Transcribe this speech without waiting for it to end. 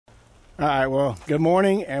All right, well, good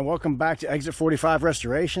morning and welcome back to Exit 45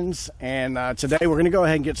 Restorations. And today we're going to go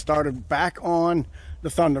ahead and get started back on the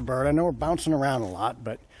Thunderbird. I know we're bouncing around a lot,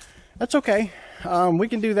 but that's okay. We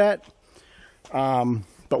can do that.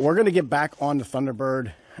 But we're going to get back on the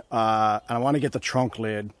Thunderbird. And I want to get the trunk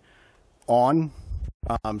lid on.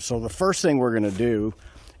 So the first thing we're going to do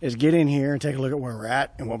is get in here and take a look at where we're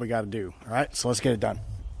at and what we got to do. All right, so let's get it done.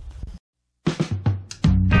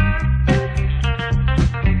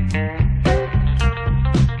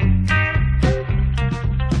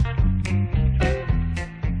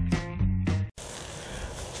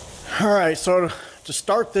 All right, so to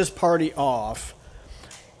start this party off,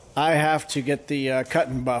 I have to get the cut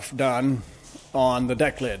and buff done on the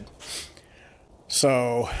deck lid.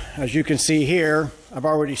 So as you can see here, I've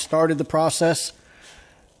already started the process.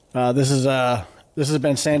 This has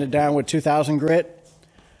been sanded down with 2000 grit,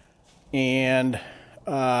 and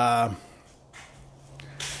so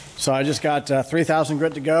I just got 3000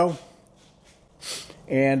 grit to go,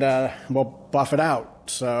 and we'll buff it out.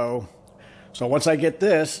 So once I get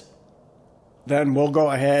this, then we'll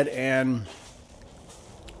go ahead and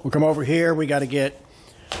we'll come over here. We got to get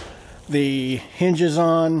the hinges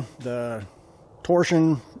on, the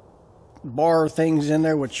torsion bar things in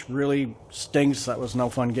there, which really stinks. That was no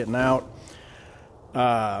fun getting out.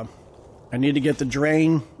 I need to get the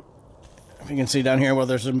drain. If you can see down here, well,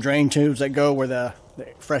 there's some drain tubes that go where the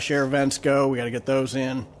fresh air vents go. We got to get those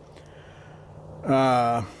in.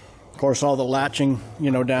 Of course, all the latching,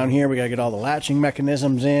 down here, we got to get all the latching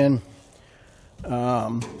mechanisms in.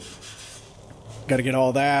 Got to get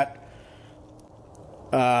all that.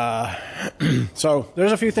 So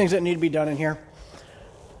there's a few things that need to be done in here.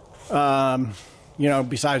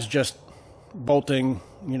 Besides just bolting,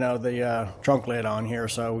 the trunk lid on here.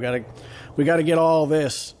 So we got to get all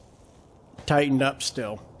this tightened up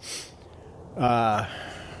still.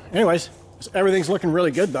 Anyways, everything's looking really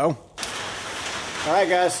good though. All right,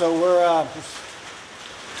 guys. So we're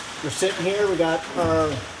sitting here. We got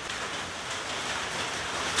our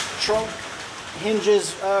trunk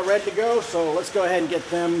hinges ready to go, so let's go ahead and get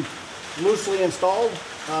them loosely installed,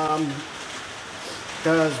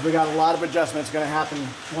 because we got a lot of adjustments going to happen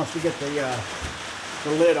once we get the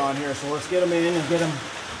lid on here. So let's get them in and get them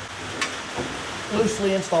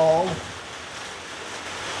loosely installed.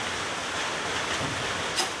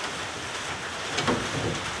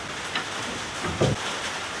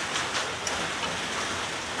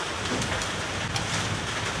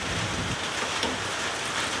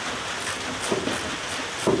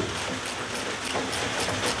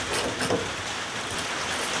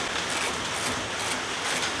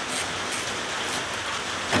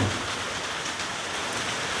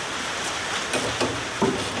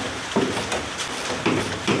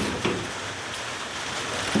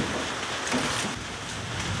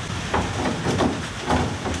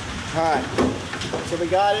 Alright, so we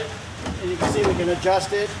got it, and you can see we can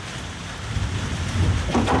adjust it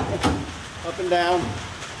up and down.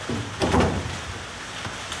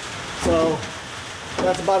 So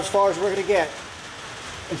that's about as far as we're going to get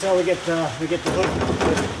until we get the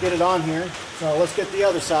hook, get it on here. So let's get the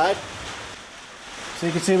other side. So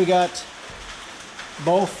you can see we got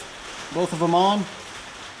both of them on.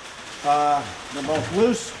 They're both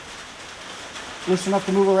loose enough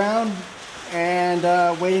to move around, and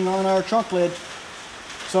waiting on our trunk lid.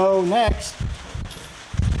 So next,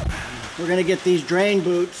 we're going to get these drain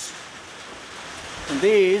boots, and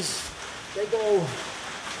these, they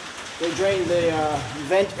drain the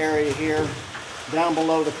vent area here down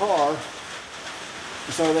below the car.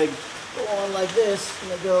 So they go on like this,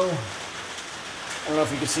 and they go, I don't know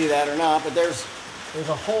if you can see that or not, but there's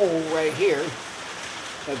a hole right here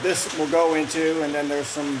that this will go into, and then there's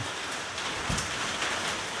some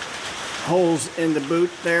holes in the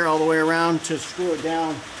boot there all the way around to screw it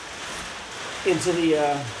down into the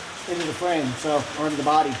frame, or into the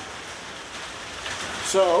body.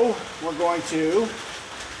 So we're going to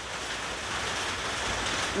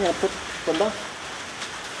put them.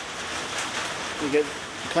 You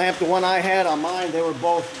clamp the one I had on mine. They were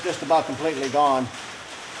both just about completely gone,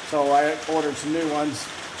 so I ordered some new ones.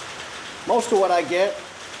 Most of what I get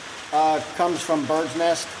comes from Bird's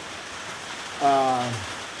Nest.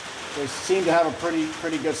 They seem to have a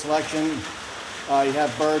pretty good selection. You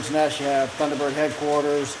have Bird's Nest, you have Thunderbird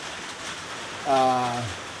Headquarters. I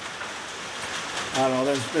don't know,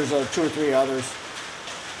 there's 2 or 3 others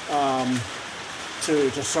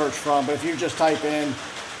to search from. But if you just type in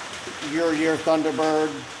your year Thunderbird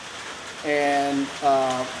and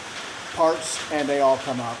parts, and they all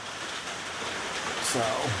come up. So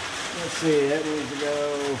let's see, that needs to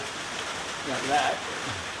go like that.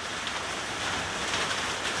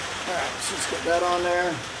 Alright, so let's get that on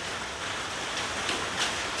there.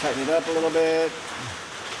 Tighten it up a little bit.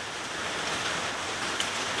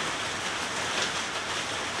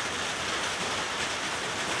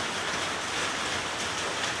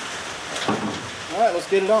 Alright, let's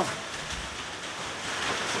get it on.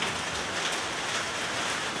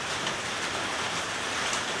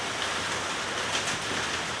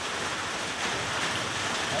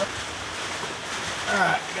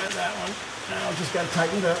 Alright, got that one. Now just got to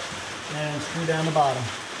tighten it up and screw down the bottom.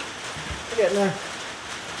 We're getting there.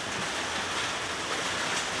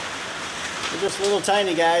 We're just little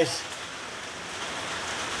tiny guys.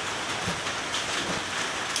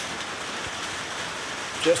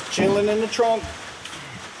 Just chilling in the trunk.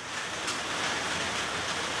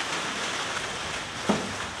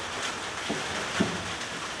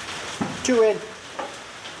 Two in.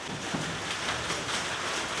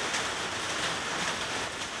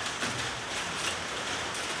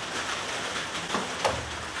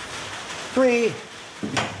 Three.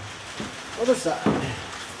 Other side.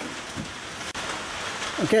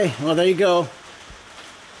 Okay, well there you go.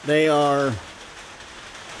 They are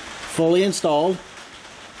fully installed.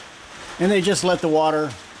 And they just let the water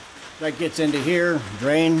that gets into here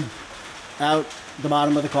drain out the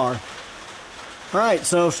bottom of the car. Alright,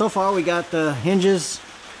 so far we got the hinges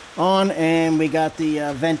on and we got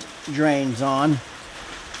the vent drains on.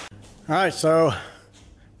 Alright, so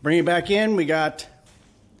bring it back in. We got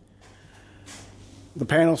the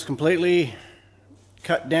panels completely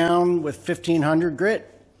cut down with 1500 grit.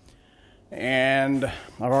 And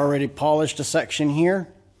I've already polished a section here.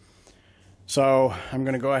 So I'm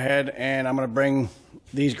going to go ahead and I'm going to bring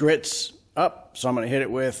these grits up. So I'm going to hit it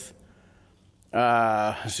with,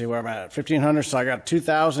 let's see where I'm at, 1500. So I got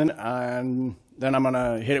 2000 and then I'm going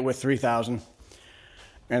to hit it with 3000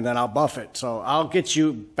 and then I'll buff it. So I'll get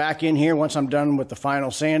you back in here once I'm done with the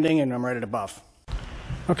final sanding and I'm ready to buff.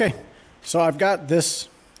 Okay, so I've got this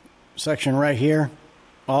section right here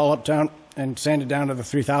all up down and sanded down to the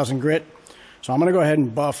 3000 grit. So I'm going to go ahead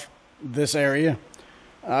and buff this area.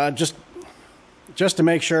 Just to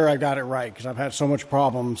make sure I got it right, because I've had so much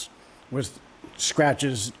problems with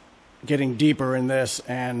scratches getting deeper in this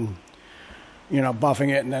and, you know, buffing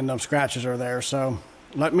it and then those scratches are there. So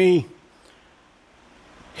let me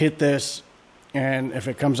hit this, and if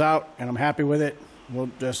it comes out and I'm happy with it,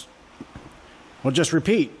 we'll just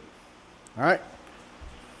repeat. All right.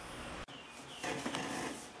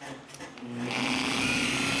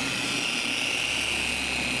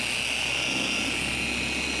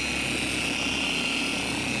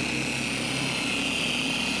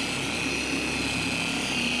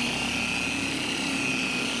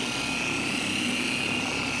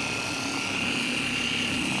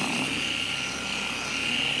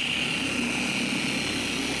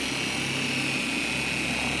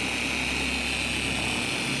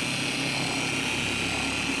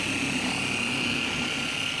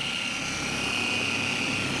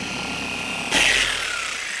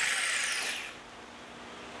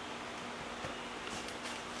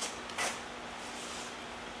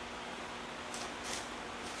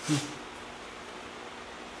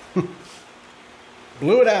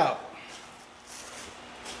 Blew it out.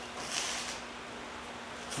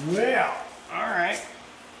 Well, all right.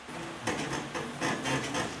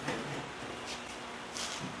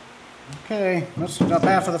 Okay, let's jump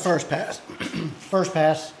half of the first pass. First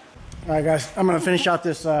pass. All right, guys, I'm going to finish out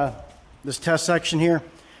this this test section here,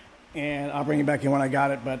 and I'll bring you back in when I got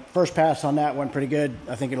it. But first pass on that went pretty good.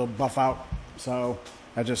 I think it'll buff out. So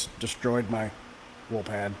I just destroyed my wool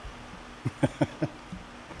pad.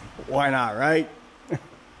 Why not, right?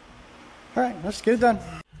 All right, let's get it done.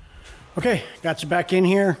 Okay, got you back in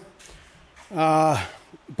here.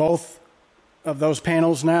 Both of those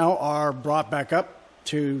panels now are brought back up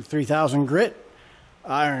to 3000 grit.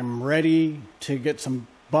 I am ready to get some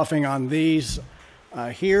buffing on these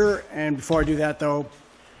here. And before I do that though,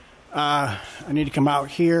 I need to come out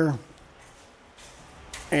here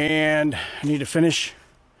and I need to finish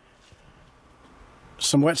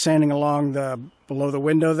some wet sanding along below the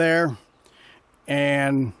window there.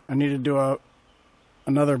 And I need to do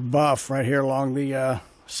another buff right here along the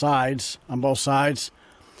sides, on both sides,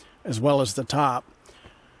 as well as the top.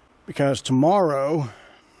 Because tomorrow,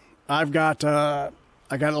 I got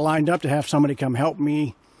it lined up to have somebody come help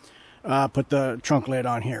me put the trunk lid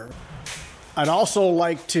on here. I'd also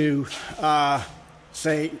like to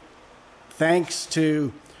say thanks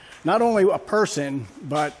to not only a person,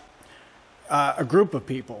 but a group of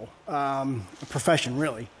people, a profession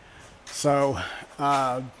really. So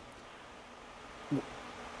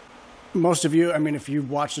most of you, I mean, if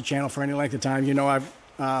you've watched the channel for any length of time, you know I've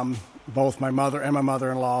both my mother and my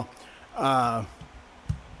mother-in-law are,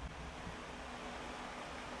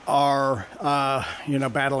 you know,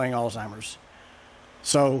 battling Alzheimer's.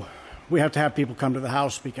 So we have to have people come to the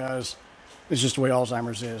house because it's just the way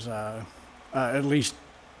Alzheimer's is. At least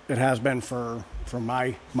it has been for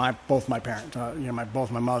both my parents, you know,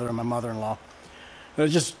 both my mother and my mother-in-law.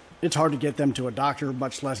 It's hard to get them to a doctor,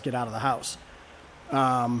 much less get out of the house.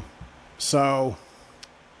 So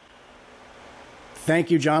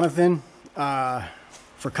thank you, Jonathan,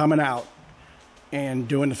 for coming out and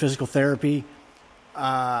doing the physical therapy.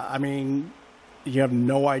 I mean, you have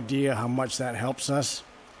no idea how much that helps us.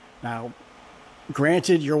 Now,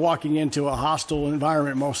 granted, you're walking into a hostile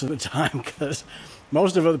environment most of the time because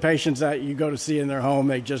most of the patients that you go to see in their home,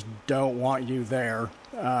 they just don't want you there.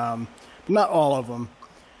 Not all of them.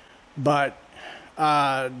 But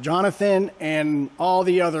Jonathan and all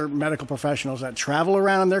the other medical professionals that travel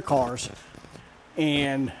around in their cars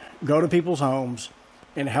and go to people's homes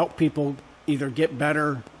and help people either get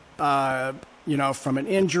better, you know, from an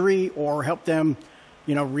injury, or help them,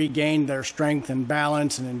 you know, regain their strength and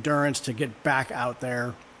balance and endurance to get back out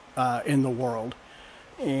there in the world.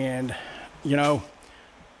 And, you know,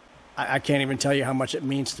 I can't even tell you how much it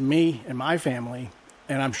means to me and my family,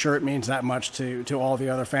 and I'm sure it means that much to all the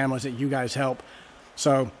other families that you guys help.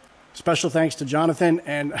 So special thanks to Jonathan.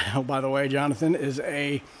 And oh, by the way, Jonathan is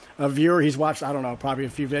a viewer. He's watched, I don't know, probably a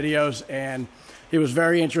few videos, and he was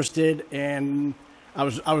very interested, and I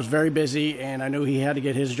was very busy, and I knew he had to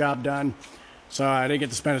get his job done, so I didn't get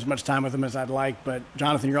to spend as much time with him as I'd like. But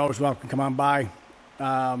Jonathan, you're always welcome. Come on by.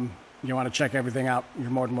 You want to check everything out, you're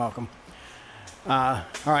more than welcome. All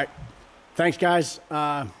right. Thanks, guys.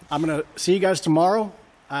 I'm going to see you guys tomorrow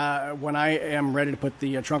when I am ready to put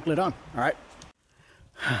the trunk lid on. All right.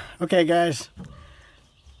 Okay, guys.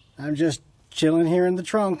 I'm just chilling here in the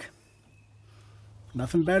trunk.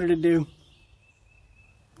 Nothing better to do.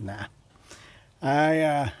 Nah.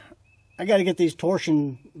 I got to get these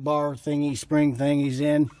torsion bar thingy, spring thingies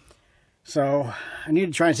in. So I need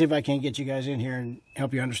to try and see if I can't get you guys in here and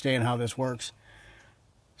help you understand how this works.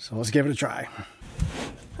 So let's give it a try.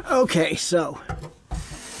 Okay, so.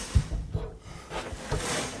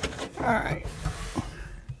 All right.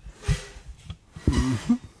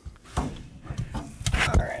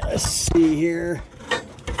 All right, let's see here.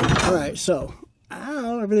 All right, so,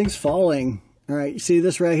 ow, everything's falling. All right, you see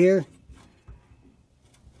this right here?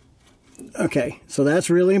 Okay, so that's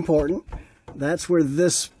really important. That's where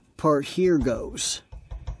this part here goes.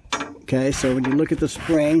 Okay, so when you look at the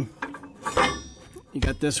spring, you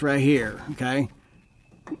got this right here, okay?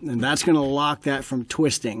 And that's going to lock that from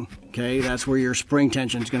twisting, okay? That's where your spring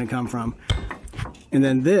tension is going to come from. And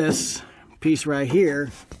then this piece right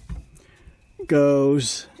here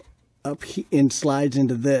goes up and slides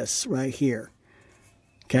into this right here,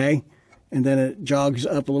 okay? And then it jogs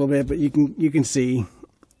up a little bit, but you can see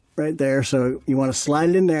right there. So you want to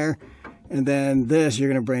slide it in there, and then this you're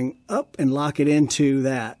going to bring up and lock it into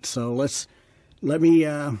that. So let me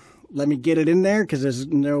get it in there, because there's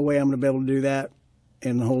no way I'm going to be able to do that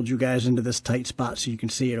and hold you guys into this tight spot so you can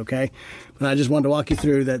see it, okay? But I just wanted to walk you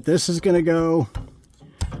through that. This is going to go,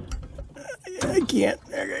 I can't,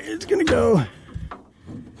 it's going to go,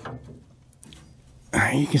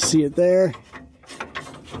 you can see it there.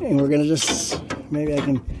 And we're going to just, maybe I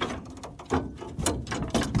can,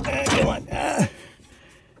 come on.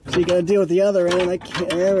 So you got to deal with the other end.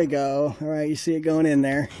 There we go. All right, you see it going in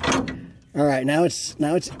there. All right, now it's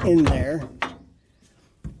in there.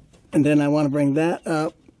 And then I want to bring that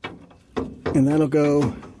up, and that'll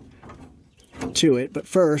go to it. But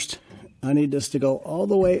first, I need this to go all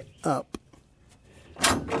the way up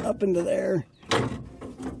into there.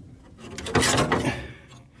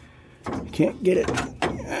 Can't get it.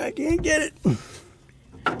 I can't get it.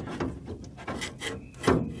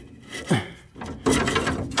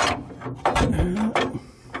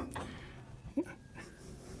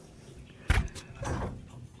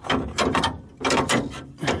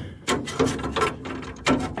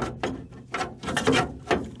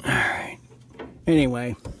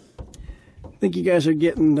 Anyway, I think you guys are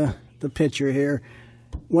getting the picture here.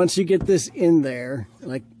 Once you get this in there,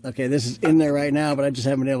 like, okay, this is in there right now, but I just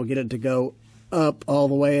haven't been able to get it to go up all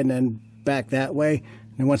the way and then back that way.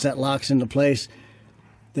 And once that locks into place,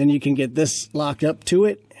 then you can get this locked up to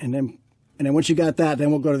it. And then once you got that,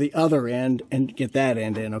 then we'll go to the other end and get that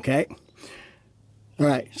end in, okay? All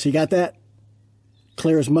right, so you got that?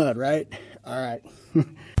 Clear as mud, right? All right.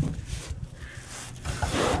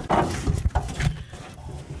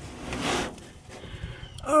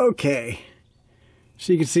 Okay,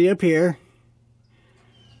 so you can see up here,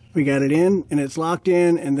 We got it in and it's locked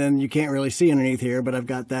in, and then you can't really see underneath here, but I've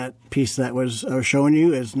got that piece that I was showing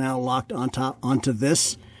you is now locked on top onto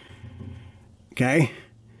this. Okay.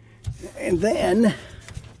 And then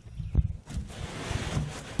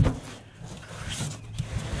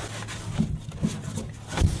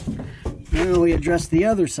now we address the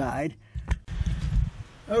other side.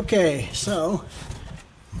 Okay, so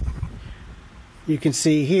you can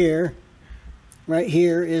see here, right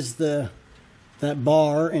here is that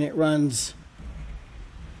bar, and it runs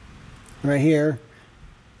right here,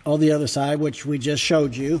 all the other side, which we just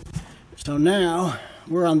showed you. So now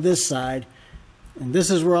we're on this side, and this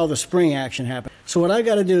is where all the spring action happens. So what I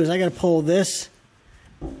got to do is I got to pull this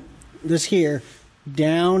here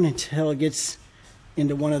down until it gets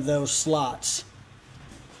into one of those slots.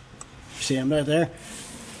 See, I'm right there,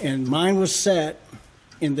 and mine was set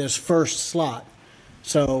in this first slot,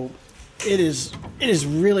 so it is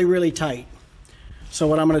really, really tight. So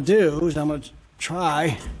what I'm going to do is I'm going to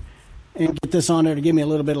try and get this on there to give me a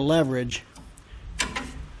little bit of leverage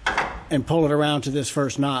and pull it around to this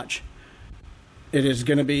first notch. It is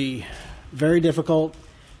going to be very difficult,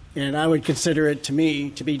 and I would consider it to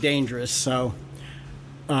me to be dangerous. So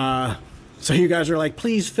you guys are like,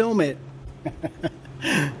 please film it.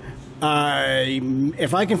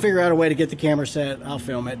 If I can figure out a way to get the camera set, I'll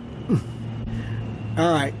film it.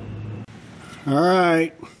 All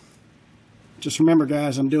right. Just remember,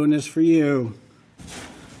 guys, I'm doing this for you.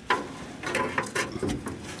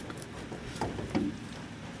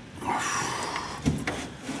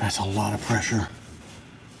 That's a lot of pressure,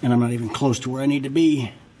 and I'm not even close to where I need to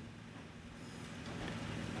be.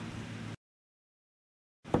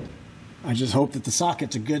 I just hope that the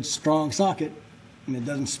socket's a good, strong socket, and it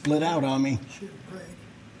doesn't split out on me.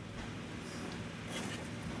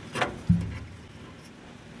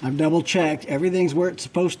 I've double checked. Everything's where it's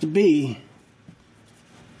supposed to be.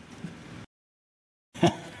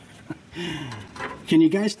 Can you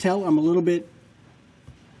guys tell I'm a little bit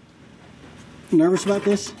nervous about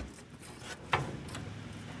this?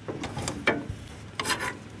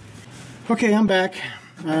 Okay, I'm back.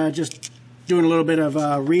 Just doing a little bit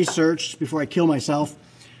of research before I kill myself.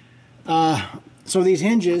 So these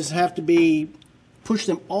hinges have to be, push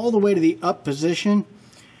them all the way to the up position.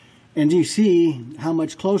 And you see how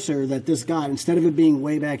much closer that this got. Instead of it being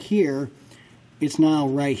way back here, it's now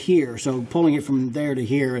right here. So pulling it from there to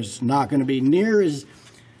here is not going to be near as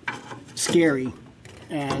scary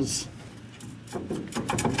as...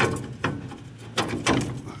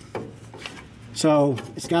 So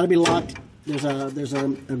it's got to be locked. There's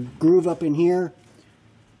a groove up in here.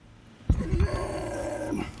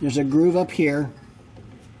 There's a groove up here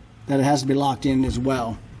that it has to be locked in as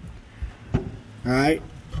well. All right.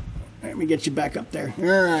 Let me get you back up there. All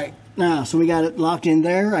right. Now, so we got it locked in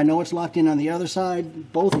there. I know it's locked in on the other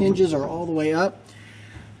side. Both hinges are all the way up.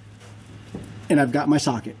 And I've got my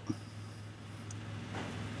socket.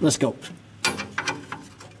 Let's go.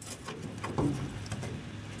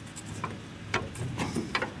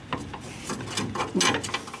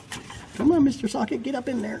 Come on, Mr. Socket, get up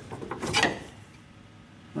in there.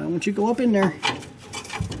 Why don't you go up in there?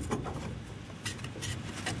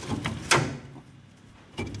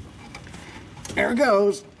 There it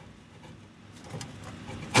goes.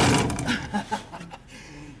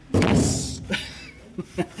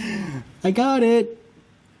 I got it.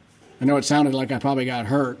 I know it sounded like I probably got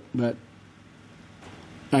hurt, but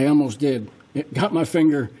I almost did. It got my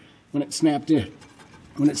finger when it snapped in.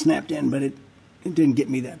 But it didn't get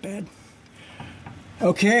me that bad.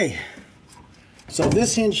 Okay. So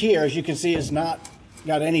this hinge here, as you can see, is not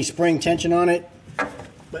got any spring tension on it,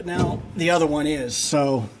 but now the other one is.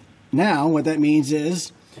 So now what that means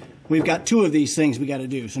is we've got two of these things we got to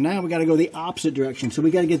do. So now we got to go the opposite direction. So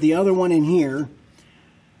we got to get the other one in here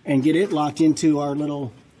and get it locked into our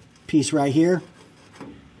little piece right here,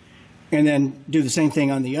 and then do the same thing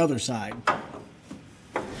on the other side.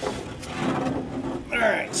 All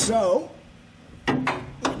right, so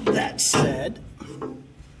that said,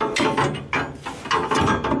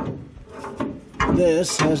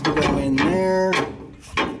 this has to go in there,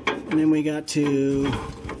 and then we got to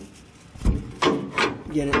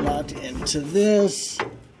get it locked into this.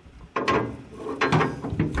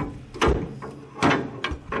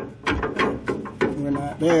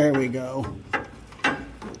 There we go.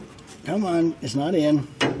 Come on, it's not in.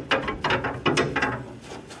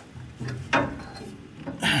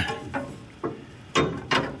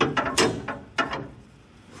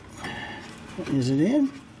 Is it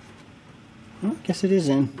in? Well, I guess it is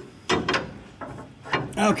in.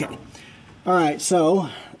 Okay. All right, so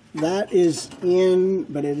that is in,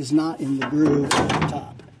 but it is not in the groove at the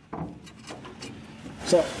top.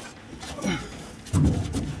 So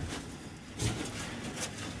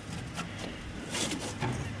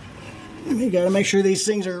You got to make sure these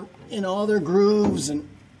things are in all their grooves, and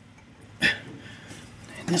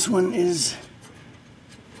this one is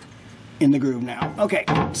in the groove now. Okay,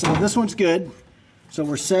 so this one's good. So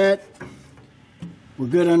we're set. We're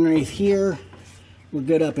good underneath here. We're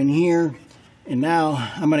good up in here. And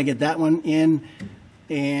now I'm going to get that one in,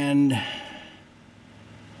 and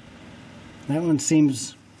that one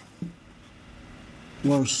seems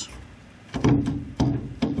worse.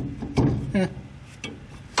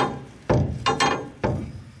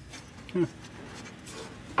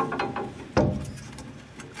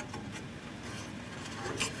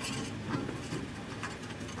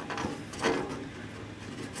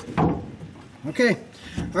 Okay,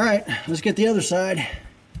 all right, let's get the other side.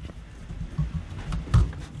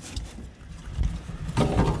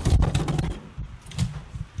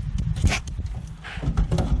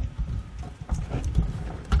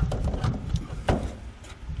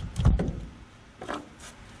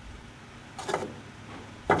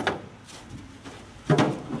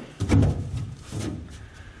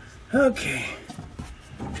 Okay,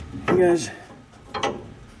 you guys,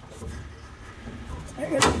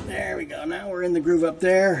 there we go. Now we're in the groove up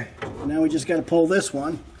there. Now we just got to pull this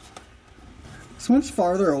one. This one's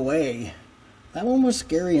farther away. That one was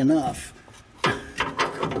scary enough.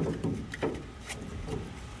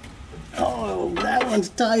 Oh, that one's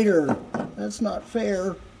tighter. That's not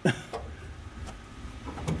fair.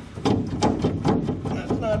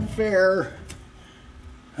 That's not fair.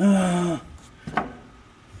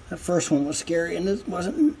 That first one was scary, and it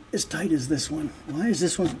wasn't as tight as this one. Why is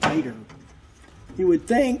this one tighter? You would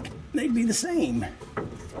think they'd be the same.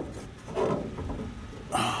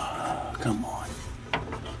 Oh, come on.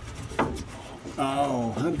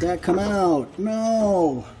 Oh, how did that come out?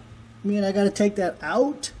 No. I mean, I got to take that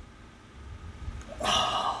out?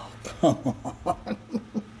 Oh, come on.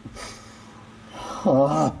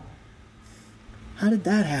 Oh. How did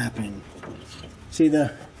that happen? See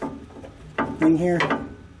the thing here?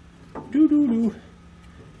 Doo-doo-doo.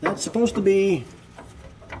 That's supposed to be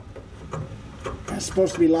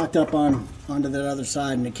locked up onto that other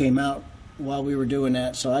side, and it came out while we were doing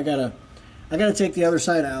that. So I gotta take the other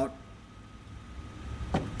side out.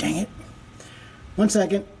 Dang it. 1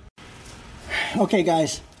 second. Okay,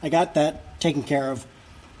 guys, I got that taken care of.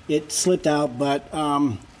 It slipped out, but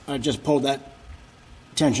I just pulled that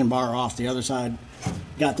tension bar off the other side.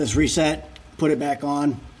 Got this reset, put it back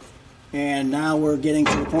on. And now we're getting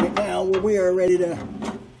to the point now where we are ready to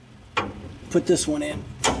put this one in.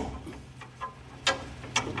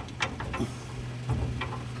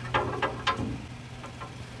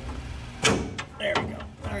 There we go.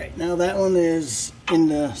 All right, now that one is in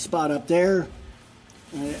the spot up there.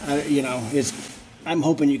 You know, I'm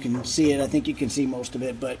hoping you can see it. I think you can see most of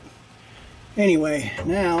it, but anyway,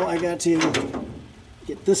 now I got to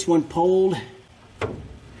get this one pulled.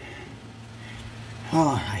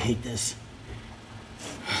 Oh, I hate this.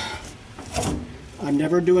 I'm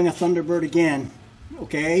never doing a Thunderbird again,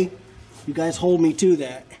 okay? You guys hold me to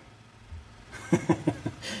that.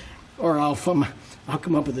 Or I'll come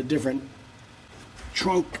up with a different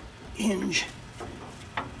trunk hinge.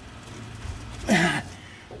 Wow,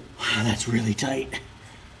 that's really tight.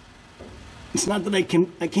 It's not that I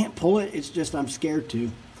can't pull it, it's just I'm scared to.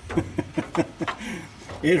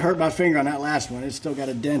 It hurt my finger on that last one. It's still got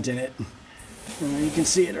a dent in it. You can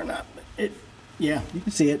see it or not, but yeah, you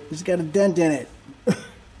can see it. It's got a dent in it.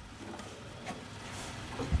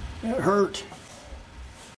 It hurt.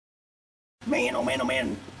 Man, oh man, oh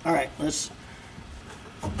man. All right, let's.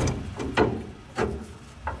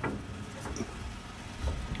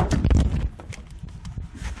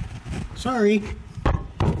 Sorry.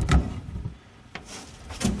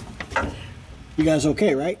 You guys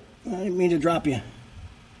okay, right? I didn't mean to drop you.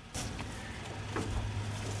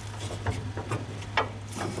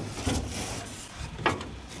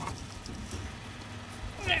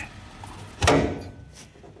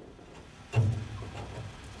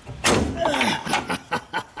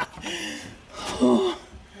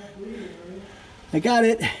 I got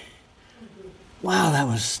it. Wow, that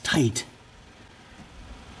was tight.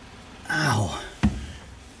 Ow.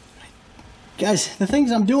 Guys, the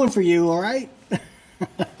things I'm doing for you, all right?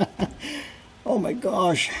 Oh my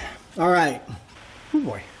gosh. All right. Oh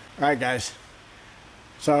boy. All right, guys.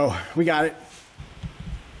 So we got it.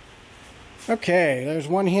 Okay, there's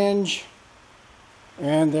one hinge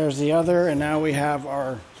and there's the other, and now we have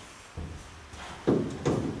our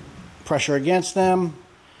pressure against them.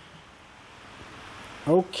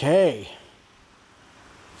 Okay.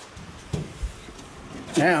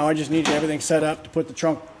 Now I just need everything set up to put the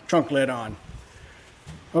trunk lid on.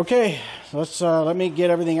 Okay, let's let me get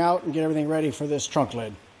everything out and get everything ready for this trunk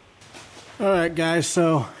lid. All right, guys,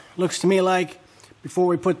 so looks to me like before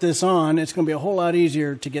we put this on, it's going to be a whole lot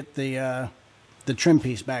easier to get the trim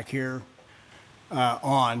piece back here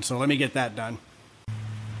on. So let me get that done.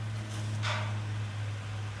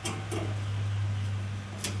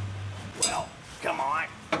 Well, come on.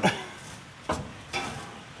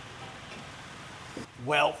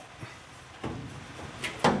 Well.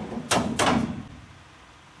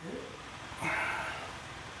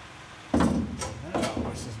 Oh,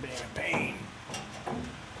 this is being a pain.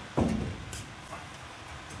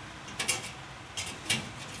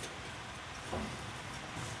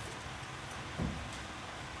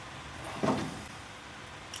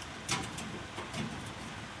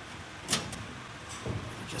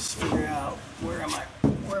 Just figure out where am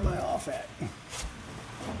I off at?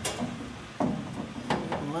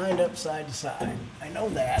 Lined up side to side. I know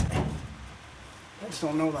that. I just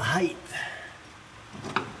don't know the height.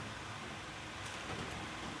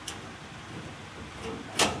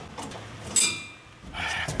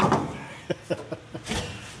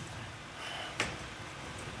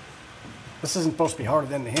 This isn't supposed to be harder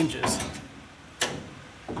than the hinges.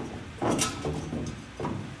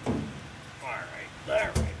 Alright,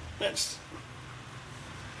 let's...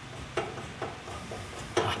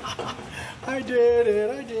 I did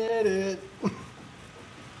it.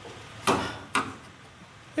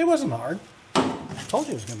 It wasn't hard. I told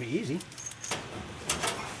you it was going to be easy.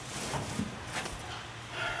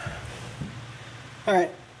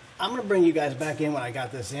 Alright, I'm going to bring you guys back in when I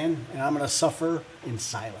got this in, and I'm going to suffer in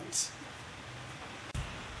silence.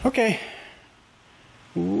 Okay.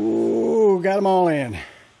 Ooh, got them all in.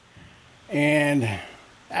 And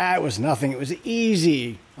that was nothing. It was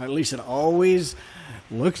easy. At least it always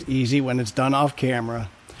looks easy when it's done off camera.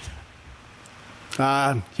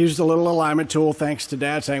 Here's the little alignment tool, thanks to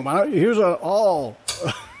Dad saying, "Why don't you use it all?"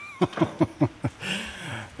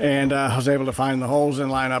 And I was able to find the holes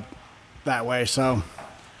and line up that way. So,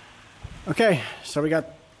 okay, so we got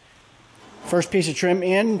first piece of trim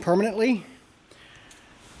in permanently.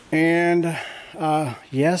 And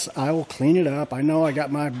yes, I will clean it up. I know I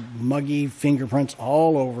got my muggy fingerprints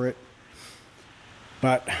all over it,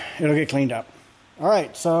 but it'll get cleaned up. All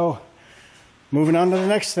right, so moving on to the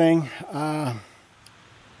next thing.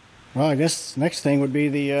 Well, I guess next thing would be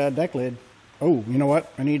the deck lid. Oh, you know what?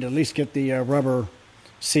 I need to at least get the rubber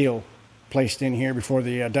seal placed in here before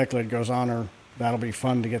the deck lid goes on, or that'll be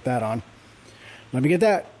fun to get that on. Let me get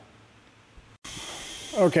that.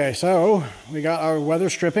 Okay, so we got our weather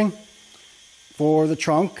stripping for the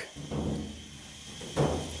trunk,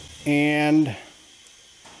 and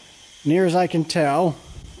near as I can tell,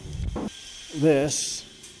 this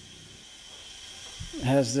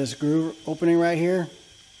has this groove opening right here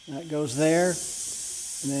that goes there,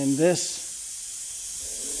 and then this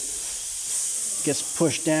gets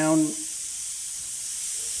pushed down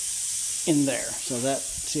in there. So that,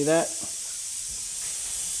 see that?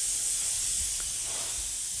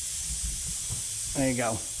 There you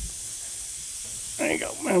go. There you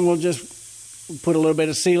go. And we'll just put a little bit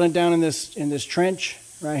of sealant down in this trench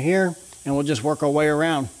right here, and we'll just work our way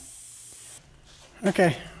around.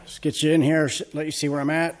 Okay, let's get you in here, let you see where I'm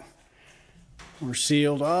at. We're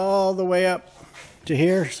sealed all the way up to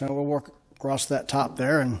here, so we'll work across that top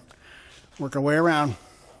there and work our way around.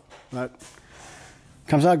 But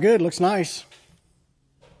comes out good, looks nice.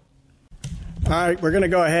 All right, we're gonna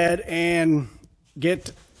go ahead and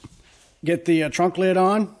get the trunk lid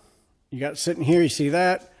on. You got it sitting here, you see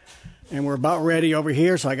that? And we're about ready over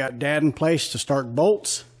here, so I got Dad in place to start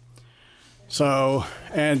bolts. So,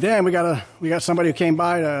 and then we got somebody who came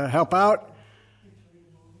by to help out.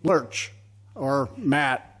 Lurch, or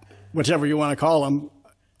Matt, whichever you want to call him.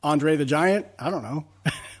 Andre the Giant, I don't know.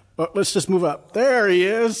 But let's just move up. There he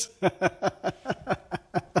is.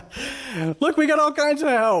 Look, we got all kinds of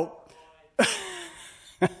help.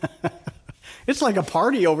 It's like a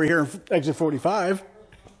party over here in exit 45.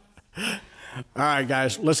 All right,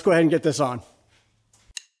 guys, let's go ahead and get this on.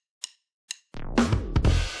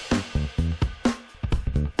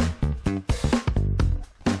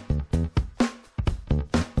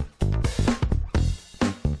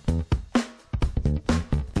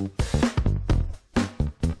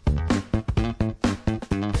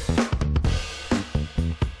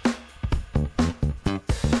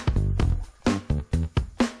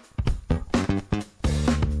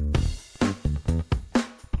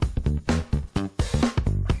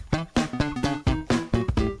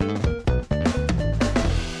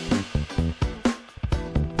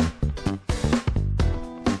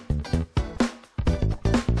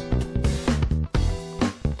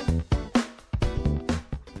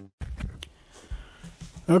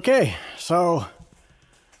 Okay, so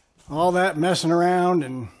all that messing around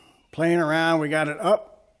and playing around, we got it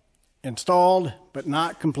up, installed, but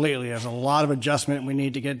not completely. There's a lot of adjustment we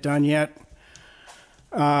need to get done yet.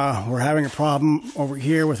 We're having a problem over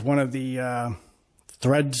here with one of the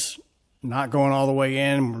threads not going all the way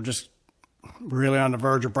in. We're just really on the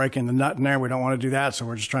verge of breaking the nut in there. We don't want to do that, so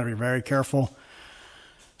we're just trying to be very careful.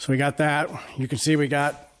 So we got that. You can see we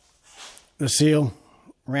got the seal.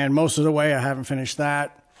 Ran most of the way. I haven't finished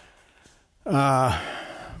that. We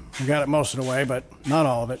got it most of the way, but not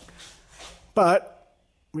all of it. But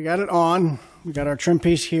we got it on. We got our trim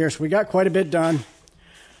piece here, so we got quite a bit done.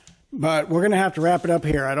 But we're going to have to wrap it up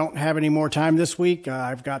here. I don't have any more time this week.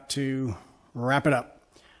 I've got to wrap it up.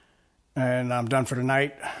 And I'm done for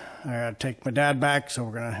tonight. I got to take my dad back, so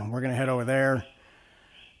we're gonna head over there.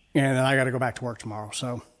 And then I got to go back to work tomorrow.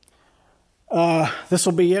 So this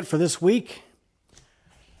will be it for this week.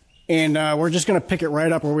 And we're just going to pick it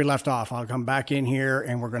right up where we left off. I'll come back in here,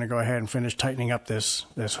 and we're going to go ahead and finish tightening up this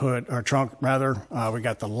hood, or trunk, rather. We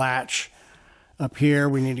got the latch up here.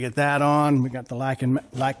 We need to get that on. We got the lock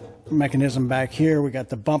mechanism back here. We got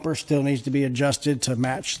the bumper still needs to be adjusted to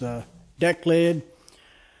match the deck lid.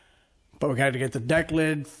 But we got to get the deck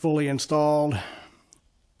lid fully installed.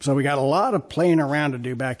 So we got a lot of playing around to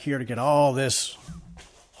do back here to get all this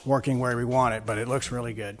working where we want it, but it looks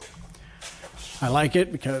really good. I like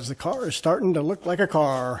it because the car is starting to look like a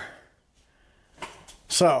car.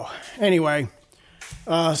 So, anyway,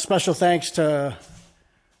 special thanks to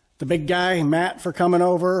the big guy, Matt, for coming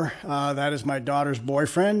over. That is my daughter's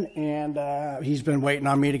boyfriend, and he's been waiting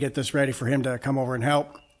on me to get this ready for him to come over and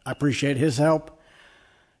help. I appreciate his help.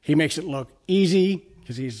 He makes it look easy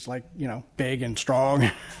because he's, like, you know, big and strong.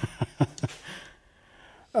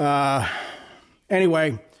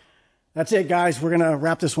 Anyway, that's it, guys. We're going to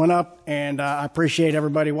wrap this one up, and I appreciate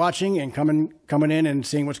everybody watching and coming in and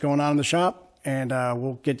seeing what's going on in the shop, and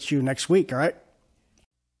we'll get you next week, all right?